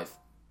 6-5?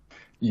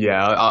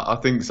 Yeah, I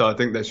think so. I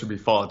think they should be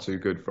far too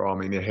good for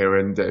Armenia here.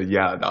 And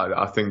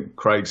I think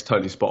Craig's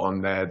totally spot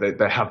on there.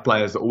 They have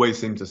players that always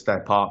seem to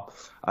step up.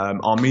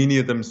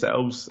 Armenia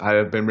themselves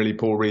have been really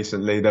poor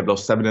recently. They've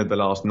lost 7 of the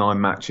last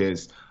 9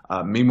 matches.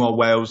 Meanwhile,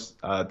 Wales,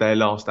 their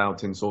last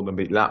outing saw them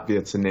beat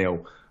Latvia to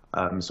 0.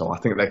 So I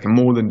think they can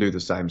more than do the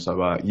same.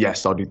 So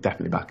yes, I'll be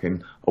definitely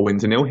backing a win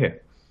to 0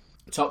 here.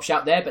 Top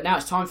shout there, but now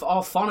it's time for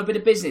our final bit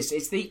of business.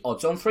 It's the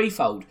odds on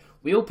threefold.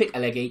 We all pick a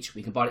leg each,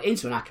 we combine it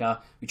into an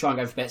ACCA, we try and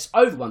go for bets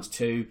over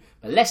 1-2,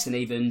 but less than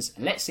evens,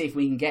 and let's see if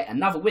we can get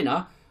another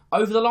winner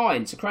over the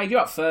line. So Craig, you're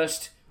up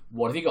first.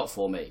 What have you got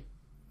for me?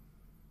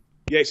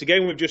 Yeah, it's a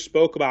game we've just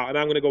spoke about, and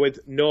I'm going to go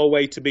with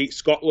Norway to beat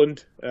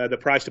Scotland. They're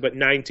priced up at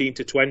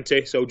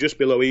 19-20, so just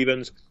below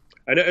evens.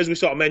 And as we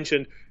sort of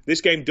mentioned,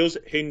 this game does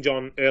hinge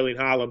on Erling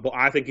Haaland, but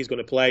I think he's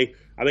going to play.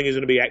 I think he's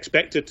going to be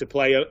expected to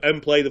play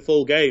and play the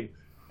full game,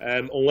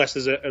 unless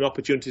there's an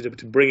opportunity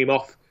to bring him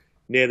off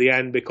near the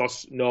end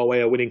because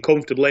Norway are winning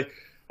comfortably.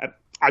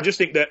 I just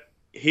think that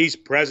his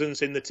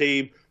presence in the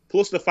team,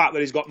 plus the fact that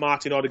he's got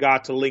Martin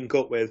Odegaard to link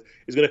up with,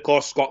 is going to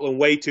cause Scotland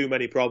way too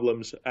many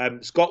problems.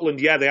 Scotland,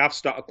 yeah, they have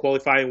started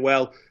qualifying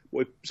well.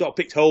 We've sort of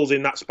picked holes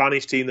in that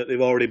Spanish team that they've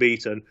already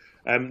beaten.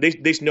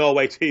 This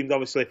Norway team's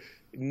obviously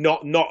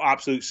not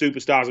absolute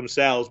superstars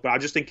themselves, but I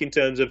just think in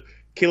terms of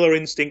killer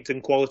instinct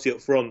and quality up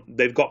front,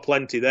 they've got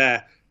plenty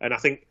there. And I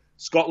think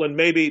Scotland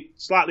maybe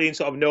slightly in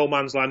sort of no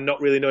man's land, not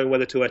really knowing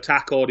whether to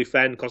attack or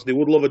defend because they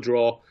would love a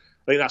draw.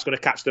 I think that's going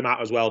to catch them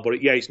out as well.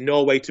 But yeah, it's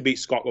Norway to beat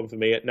Scotland for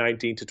me at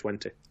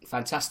 19-20.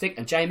 Fantastic.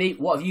 And Jamie,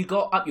 what have you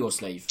got up your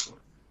sleeve?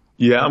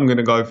 Yeah, I'm going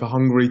to go for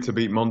Hungary to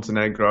beat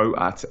Montenegro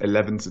at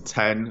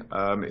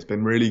 11-10. It's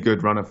been really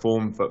good run of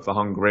form for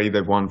Hungary.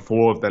 They've won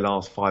 4 of their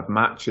last 5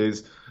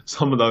 matches.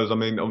 Some of those, I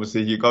mean,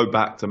 obviously, you go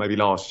back to maybe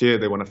last year,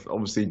 they want to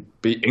obviously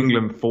beat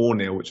England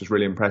 4-0, which was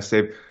really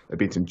impressive. They've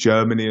beaten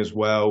Germany as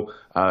well,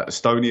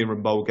 Estonia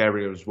and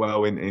Bulgaria as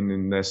well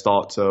in their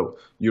start to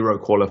Euro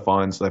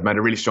qualifying. So they've made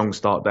a really strong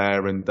start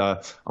there, and I'm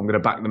going to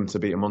back them to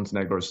beat a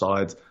Montenegro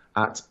side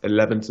at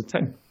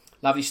 11-10.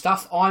 Lovely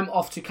stuff. I'm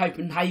off to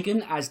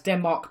Copenhagen as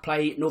Denmark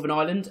play Northern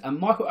Ireland, and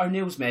Michael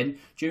O'Neill's men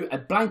drew a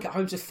blank at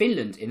home to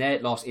Finland in their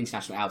last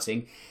international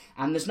outing.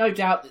 And there's no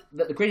doubt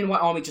that the Green and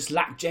White Army just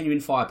lack genuine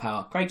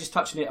firepower. Craig just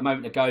touched on it a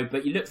moment ago,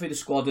 but you look through the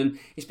squad and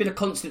it's been a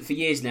constant for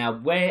years now.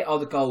 Where are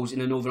the goals in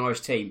the Northern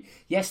Irish team?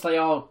 Yes, they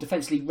are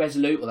defensively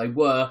resolute, or they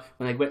were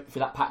when they went through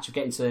that patch of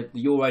getting to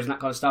the Euros and that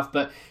kind of stuff,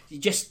 but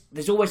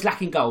there's always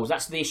lacking goals.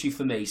 That's the issue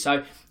for me.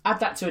 So add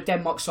that to a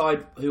Denmark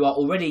side who are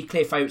already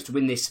clear favourites to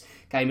win this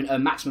game and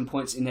earn maximum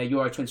points in their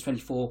Euro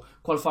 2024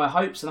 qualifier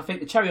hopes. And I think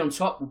the cherry on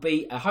top will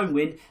be a home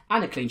win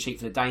and a clean sheet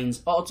for the Danes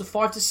at odds of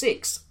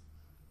 5-6.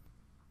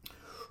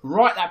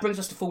 Right, that brings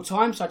us to full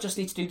time, so I just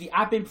need to do the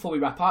admin before we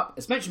wrap up.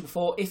 As mentioned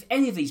before, if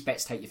any of these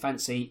bets take your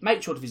fancy,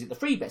 make sure to visit the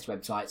free bets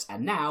websites.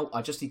 And now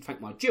I just need to thank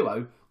my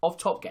duo of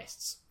top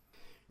guests.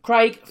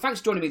 Craig, thanks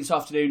for joining me this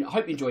afternoon. I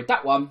hope you enjoyed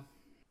that one.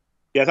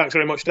 Yeah, thanks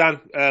very much,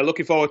 Dan.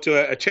 Looking forward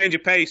to a change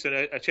of pace and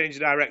a change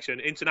of direction.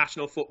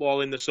 International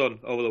football in the sun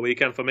over the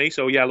weekend for me,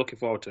 so yeah, looking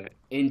forward to it.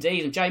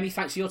 Indeed, and Jamie,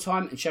 thanks for your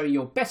time and sharing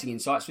your betting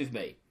insights with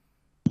me.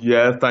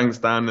 Yeah, thanks,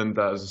 Dan. And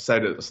as I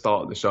said at the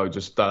start of the show,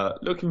 just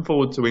looking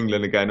forward to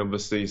England again.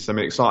 Obviously, some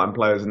exciting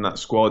players in that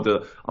squad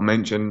that I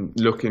mentioned.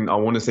 I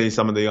want to see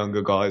some of the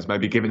younger guys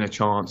maybe given a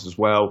chance as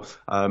well.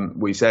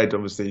 We said,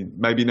 obviously,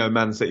 maybe no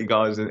Man City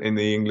guys in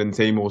the England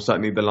team or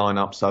certainly the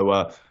lineup.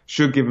 So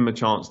should give them a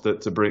chance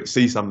to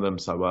see some of them.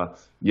 So,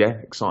 yeah,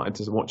 excited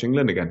to watch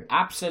England again.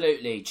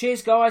 Absolutely.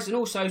 Cheers, guys. And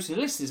also to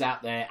the listeners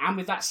out there. And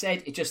with that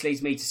said, it just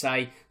leaves me to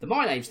say that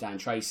my name's Dan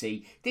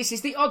Tracey. This is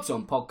the Odds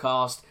On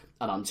podcast.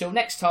 And until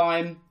next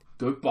time,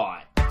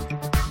 goodbye.